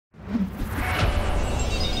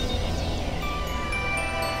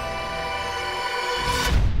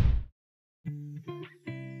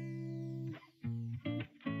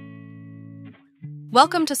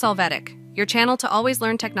Welcome to Solvetic, your channel to always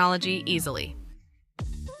learn technology easily.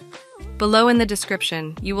 Below in the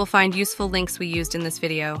description, you will find useful links we used in this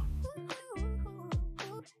video.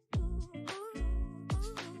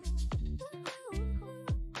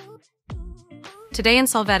 Today in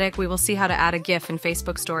Solvetic, we will see how to add a GIF in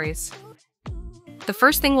Facebook Stories. The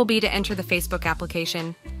first thing will be to enter the Facebook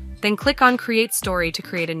application, then click on Create Story to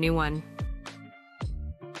create a new one.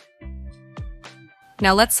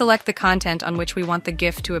 Now let's select the content on which we want the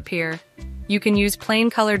GIF to appear. You can use plain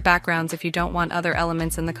colored backgrounds if you don't want other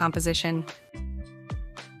elements in the composition.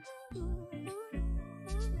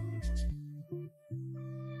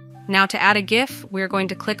 Now to add a GIF, we're going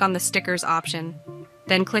to click on the Stickers option,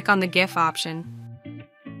 then click on the GIF option.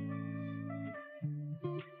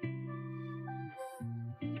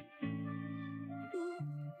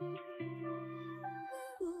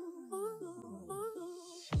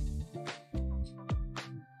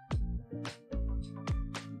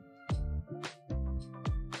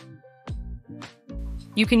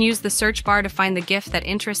 You can use the search bar to find the GIF that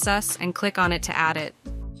interests us and click on it to add it.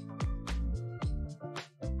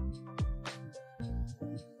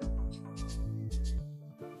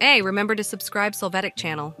 Hey, remember to subscribe Solvetic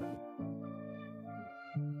channel.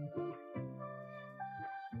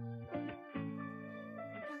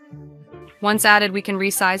 Once added, we can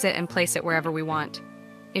resize it and place it wherever we want.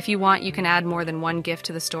 If you want, you can add more than one GIF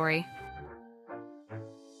to the story.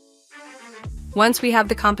 Once we have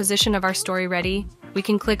the composition of our story ready, we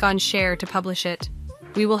can click on Share to publish it.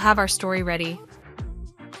 We will have our story ready.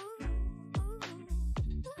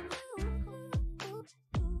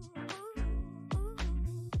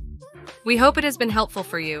 We hope it has been helpful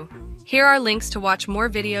for you. Here are links to watch more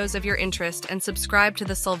videos of your interest and subscribe to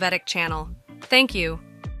the Solvetic channel. Thank you.